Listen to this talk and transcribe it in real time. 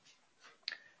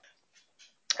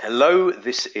Hello,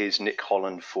 this is Nick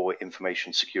Holland for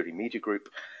Information Security Media Group,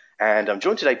 and I'm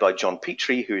joined today by John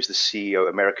Petrie, who is the CEO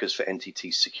Americas for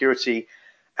NTT Security,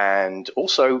 and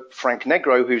also Frank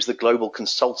Negro, who's the Global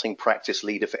Consulting Practice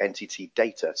Leader for NTT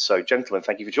Data. So, gentlemen,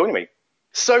 thank you for joining me.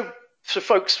 So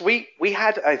folks, we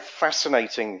had a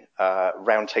fascinating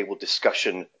roundtable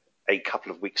discussion a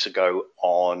couple of weeks ago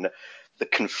on the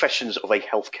confessions of a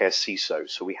healthcare CISO.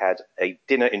 So we had a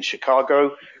dinner in Chicago.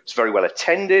 It was very well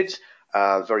attended,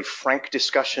 very frank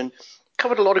discussion,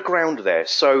 covered a lot of ground there.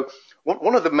 So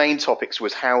one of the main topics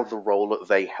was how the role of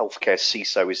a healthcare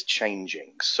CISO is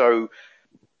changing. So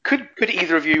could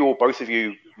either of you or both of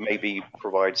you maybe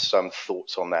provide some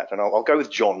thoughts on that? And I'll go with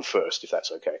John first, if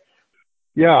that's okay.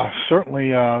 Yeah,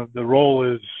 certainly the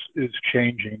role is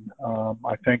changing.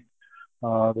 I think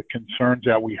the concerns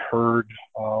that we heard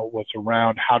was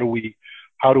around how do we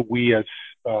as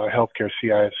healthcare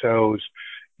CISOs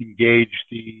engage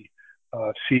the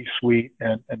C-suite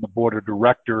and the board of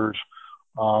directors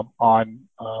on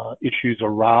issues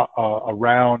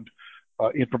around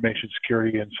information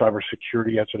security and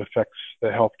cybersecurity as it affects the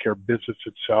healthcare business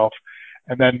itself,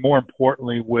 and then more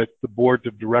importantly, with the boards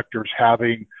of directors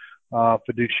having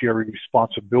fiduciary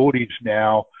responsibilities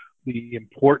now, the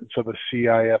importance of a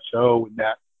CISO in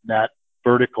that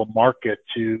vertical market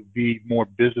to be more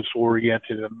business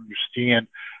oriented and understand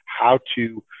how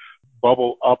to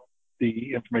bubble up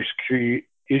the information security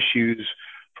issues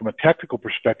from a technical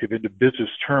perspective into business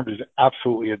terms is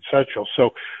absolutely essential.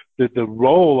 So the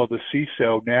role of the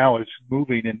CISO now is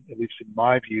moving, at least in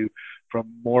my view,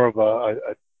 from more of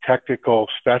a technical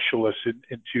specialist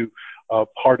into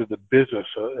part of the business,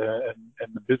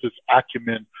 and the business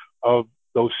acumen of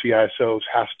those CISOs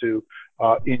has to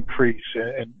increase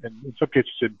and in some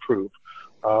cases improve.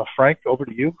 Frank, over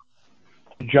to you.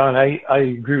 John, I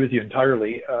agree with you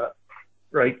entirely.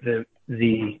 Right,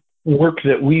 the work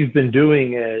that we've been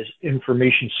doing as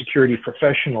information security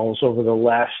professionals over the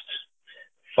last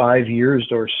 5 years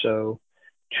or so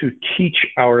to teach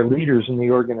our leaders in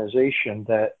the organization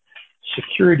that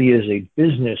security is a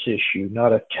business issue,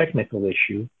 not a technical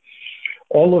issue.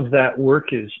 All of that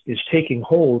work is taking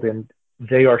hold, and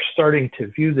they are starting to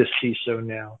view the CISO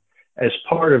now as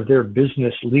part of their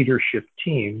business leadership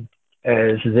team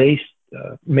as they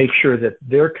make sure that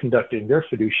they're conducting their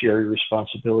fiduciary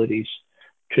responsibilities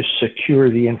to secure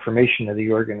the information of the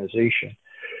organization.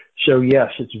 So yes,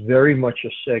 it's very much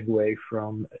a segue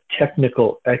from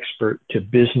technical expert to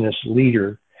business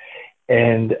leader.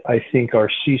 And I think our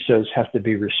CISOs have to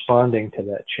be responding to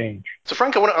that change. So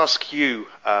Frank, I want to ask you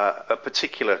a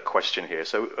particular question here.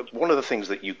 So one of the things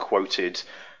that you quoted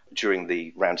during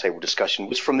the roundtable discussion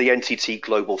was from the NTT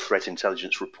Global Threat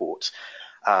Intelligence Report.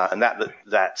 And that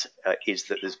is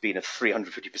that there's been a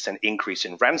 350% increase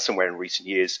in ransomware in recent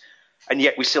years, and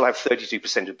yet we still have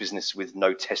 32% of business with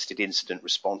no tested incident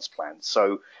response plans.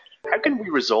 So how can we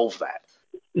resolve that?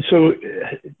 So,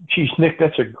 geez, Nick,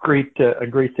 that's a great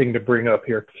thing to bring up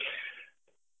here.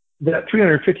 That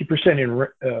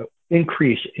 350%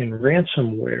 increase in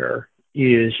ransomware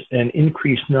is an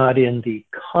increase not in the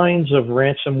kinds of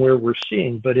ransomware we're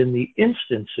seeing, but in the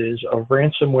instances of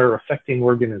ransomware affecting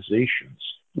organizations.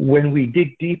 When we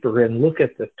dig deeper and look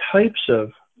at the types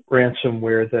of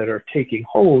ransomware that are taking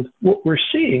hold, what we're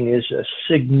seeing is a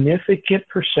significant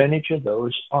percentage of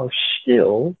those are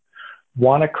still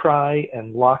WannaCry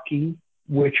and Locky,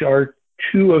 which are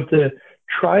two of the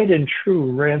tried and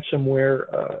true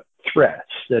ransomware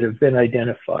threats that have been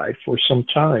identified for some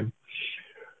time.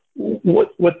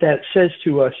 What that says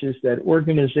to us is that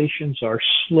organizations are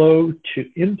slow to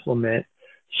implement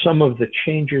some of the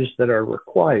changes that are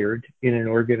required in an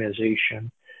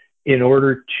organization in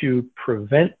order to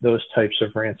prevent those types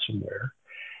of ransomware.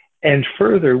 And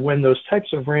further, when those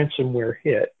types of ransomware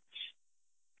hit,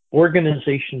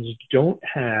 organizations don't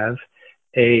have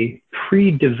a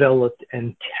pre-developed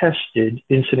and tested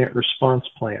incident response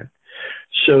plan.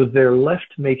 So they're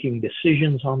left making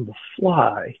decisions on the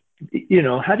fly. You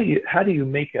know, how do you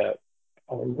make a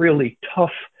really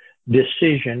tough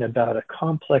decision about a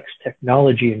complex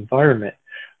technology environment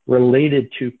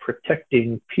related to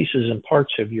protecting pieces and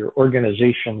parts of your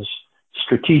organization's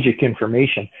strategic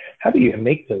information? How do you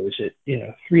make those at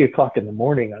 3 o'clock in the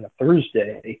morning on a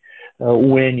Thursday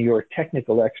when your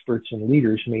technical experts and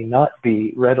leaders may not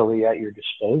be readily at your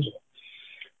disposal?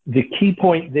 The key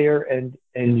point there, and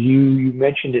you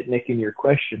mentioned it, Nick, in your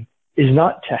question, is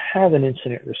not to have an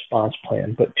incident response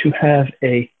plan, but to have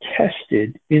a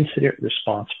tested incident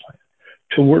response plan,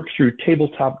 to work through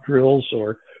tabletop drills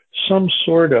or some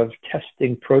sort of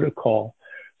testing protocol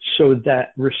so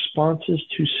that responses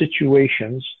to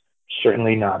situations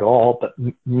certainly not all, but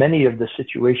many of the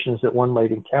situations that one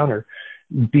might encounter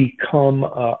become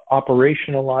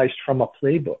operationalized from a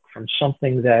playbook, from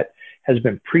something that has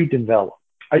been pre-developed.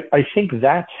 I think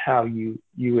that's how you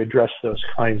address those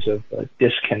kinds of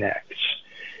disconnects.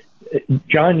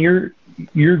 John, your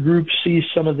group sees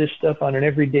some of this stuff on an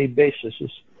everyday basis.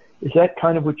 Is that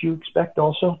kind of what you expect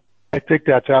also? I think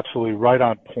that's absolutely right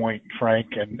on point, Frank.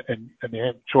 And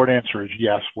the short answer is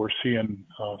yes. We're seeing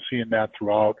that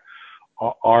throughout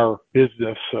our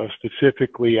business,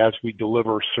 specifically as we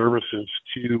deliver services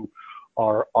to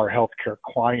our healthcare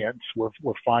clients.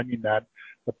 We're finding that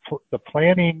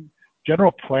the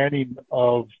general planning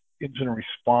of incident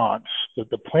response, that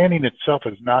the planning itself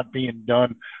is not being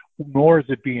done, nor is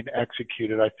it being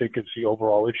executed, I think is the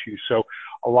overall issue. So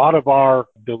a lot of our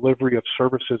delivery of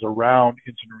services around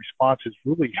incident response is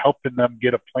really helping them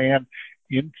get a plan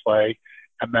in play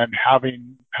and then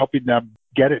helping them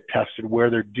get it tested where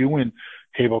they're doing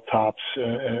tabletops,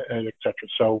 and et cetera.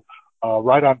 So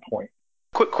right on point.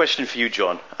 Quick question for you,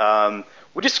 John.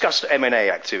 We discussed M&A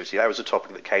activity. That was a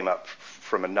topic that came up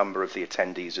from a number of the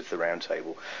attendees of the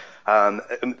roundtable. And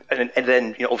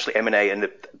then, obviously M&A and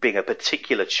being a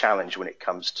particular challenge when it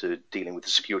comes to dealing with the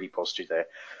security posture there.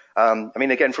 I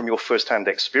mean, again, from your first-hand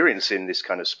experience in this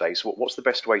kind of space, what's the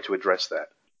best way to address that?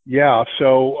 Yeah.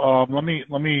 So let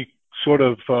me sort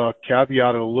of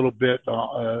caveat it a little bit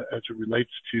as it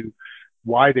relates to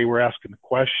why they were asking the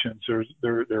questions.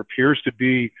 There appears to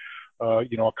be a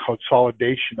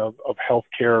consolidation of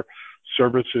healthcare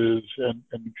services and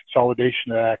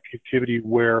consolidation of activity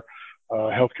where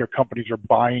healthcare companies are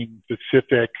buying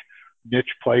specific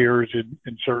niche players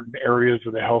in certain areas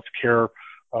of the healthcare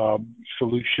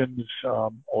solutions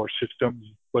or systems,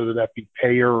 whether that be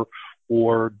payer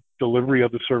or delivery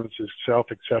of the services itself,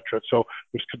 et cetera. So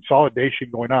there's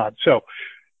consolidation going on. So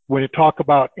when you talk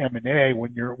about M&A,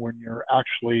 when you're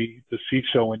actually the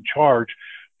CISO in charge,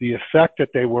 the effect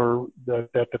that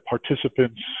the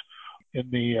participants in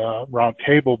the round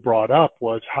table brought up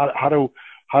was how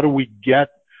do we get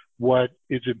what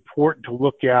is important to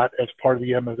look at as part of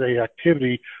the M&A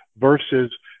activity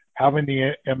versus having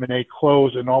the M&A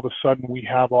close and all of a sudden we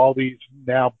have all these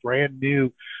now brand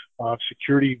new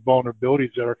security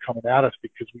vulnerabilities that are coming at us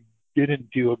because we didn't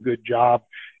do a good job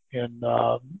in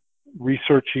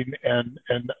researching and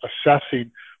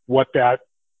assessing what that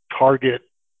target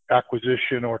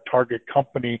acquisition or target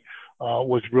company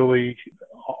was really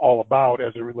all about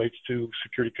as it relates to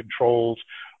security controls,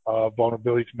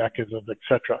 vulnerabilities, mechanisms, et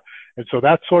cetera. And so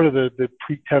that's sort of the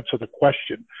pretense of the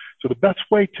question. So the best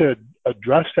way to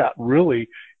address that really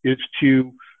is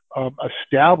to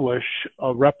establish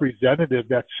a representative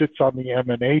that sits on the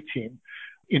M&A team.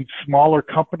 In smaller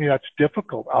company, that's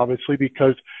difficult, obviously,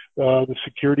 because the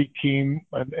security team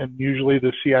and usually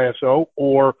the CISO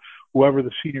or whoever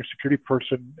the senior security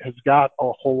person has got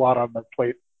a whole lot on their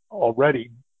plate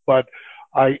already. But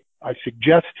I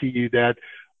suggest to you that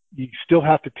you still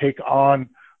have to take on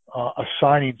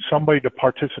assigning somebody to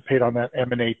participate on that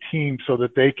M&A team so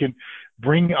that they can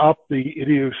bring up the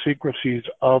idiosyncrasies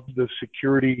of the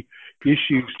security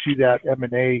issues to that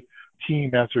M&A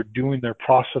team as they're doing their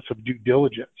process of due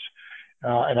diligence.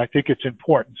 And I think it's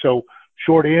important. So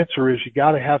short answer is you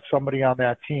got to have somebody on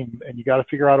that team and you got to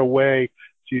figure out a way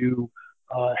to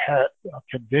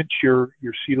convince your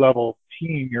C-level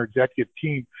team, your executive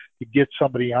team, to get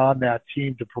somebody on that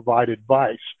team to provide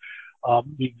advice.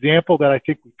 The example that I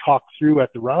think we talked through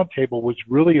at the roundtable was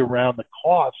really around the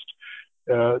cost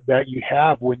that you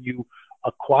have when you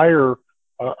acquire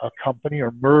a company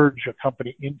or merge a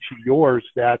company into yours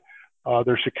that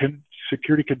their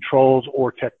security controls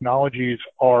or technologies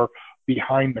are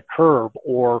behind the curve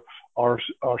or are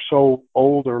so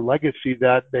old or legacy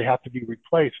that they have to be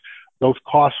replaced. Those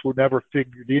costs were never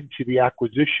figured into the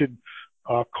acquisition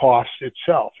cost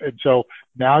itself. And so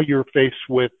now you're faced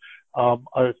with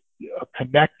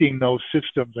connecting those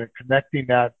systems and connecting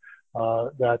that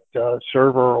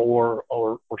server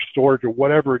or storage or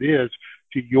whatever it is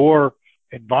to your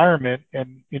environment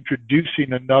and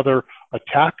introducing another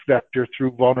attack vector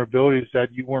through vulnerabilities that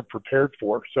you weren't prepared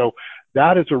for. So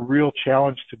that is a real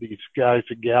challenge to these guys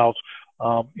and gals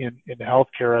in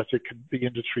healthcare as the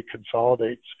industry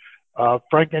consolidates.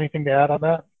 Frank, anything to add on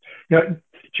that? Yeah,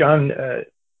 John,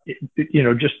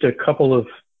 just a couple of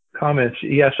comments.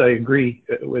 Yes, I agree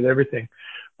with everything.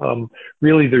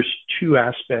 Really, there's two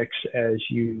aspects as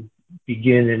you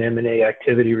begin an M&A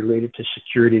activity related to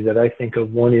security that I think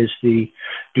of. One is the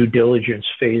due diligence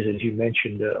phase, as you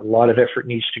mentioned. A lot of effort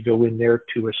needs to go in there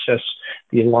to assess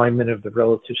the alignment of the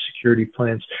relative security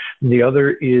plans. And the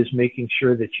other is making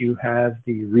sure that you have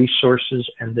the resources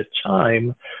and the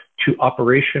time to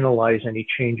operationalize any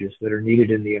changes that are needed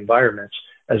in the environments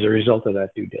as a result of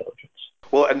that due diligence.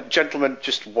 Well, and gentlemen,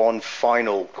 just one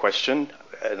final question,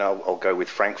 and I'll go with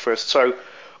Frank first. So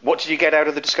what did you get out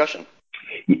of the discussion?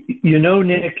 You know,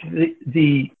 Nick,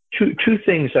 the two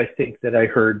things I think that I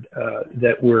heard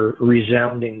that were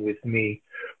resounding with me.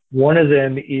 One of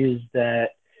them is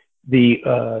that the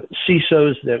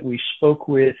CISOs that we spoke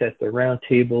with at the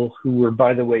roundtable, who were,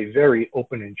 by the way, very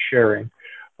open and sharing,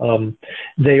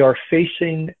 they are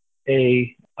facing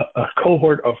a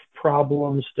cohort of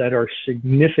problems that are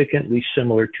significantly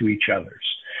similar to each other's.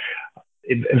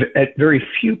 At very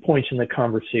few points in the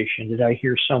conversation did I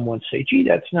hear someone say, gee,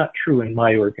 that's not true in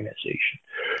my organization.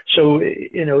 So,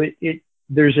 you know,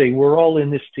 there's a we're all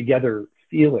in this together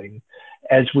feeling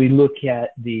as we look at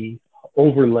the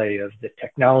overlay of the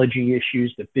technology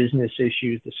issues, the business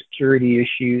issues, the security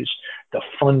issues, the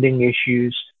funding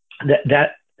issues.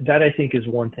 That I think is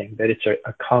one thing, that it's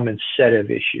a common set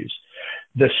of issues.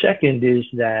 The second is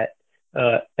that,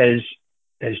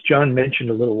 as John mentioned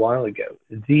a little while ago,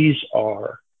 these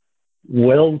are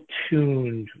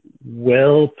well-tuned,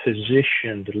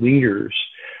 well-positioned leaders,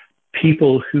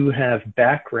 people who have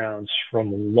backgrounds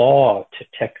from law to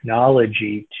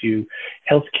technology to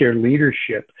healthcare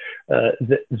leadership.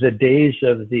 The days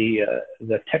of the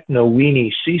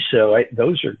techno-weenie CISO,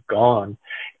 those are gone.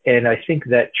 And I think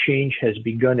that change has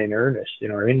begun in earnest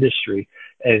in our industry,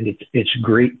 and it's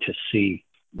great to see.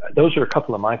 Those are a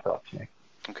couple of my thoughts, Nick.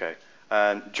 Okay.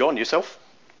 And John, yourself?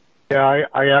 Yeah,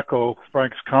 I echo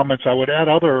Frank's comments. I would add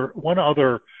one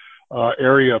other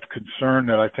area of concern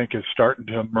that I think is starting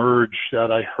to emerge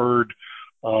that I heard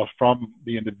from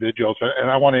the individuals.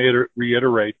 And I want to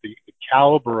reiterate the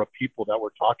caliber of people that we're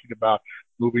talking about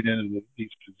moving into these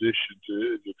positions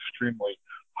is extremely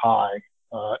high.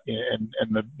 And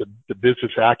the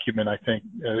business acumen, I think,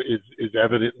 is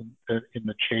evident in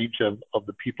the change of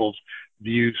the people's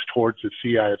views towards the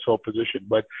CISO position.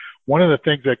 But one of the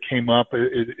things that came up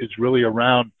is really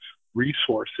around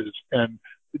resources and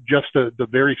just the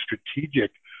very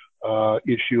strategic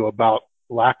issue about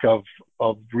lack of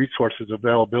resources,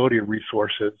 availability of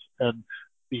resources, and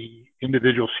the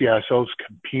individual CISOs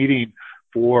competing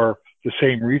for the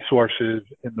same resources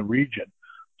in the region.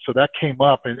 So that came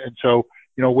up, and so,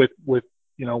 you know, with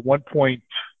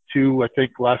 1.2, I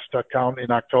think last count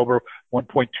in October,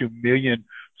 1.2 million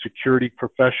security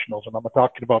professionals, and I'm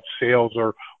talking about sales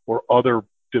or other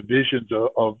divisions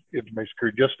of information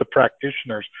security, just the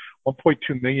practitioners,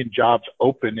 1.2 million jobs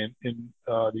open in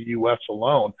the U.S.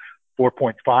 alone,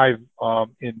 4.5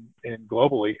 in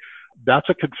globally. That's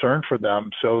a concern for them.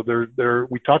 So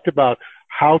we talked about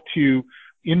how to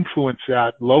influence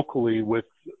that locally with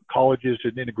colleges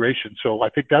and integration. So I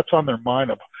think that's on their mind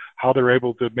of how they're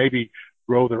able to maybe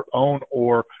grow their own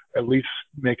or at least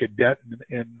make a dent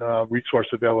in resource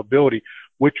availability,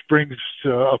 which brings,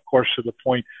 of course, to the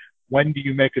point, when do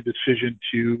you make a decision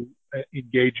to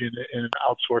engage in an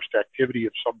outsourced activity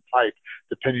of some type,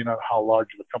 depending on how large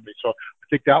the company? So I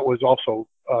think that was also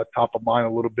top of mind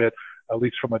a little bit, at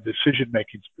least from a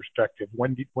decision-making perspective.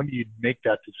 When do you make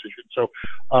that decision? So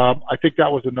I think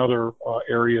that was another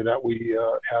area that we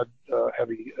had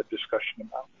heavy discussion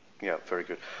about. Yeah, very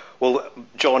good. Well,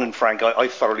 John and Frank, I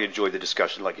thoroughly enjoyed the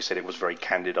discussion. Like you said, it was very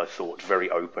candid, I thought,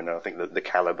 very open. And I think that the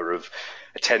caliber of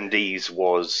attendees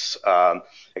was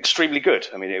extremely good.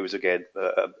 I mean, it was, again,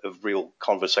 a real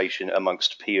conversation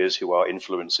amongst peers who are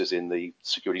influencers in the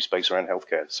security space around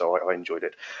healthcare. So I enjoyed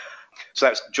it. So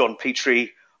that's John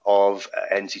Petrie of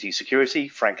NTT Security,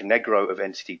 Frank Negro of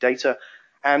NTT Data.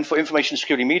 And for Information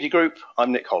Security Media Group,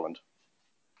 I'm Nick Holland.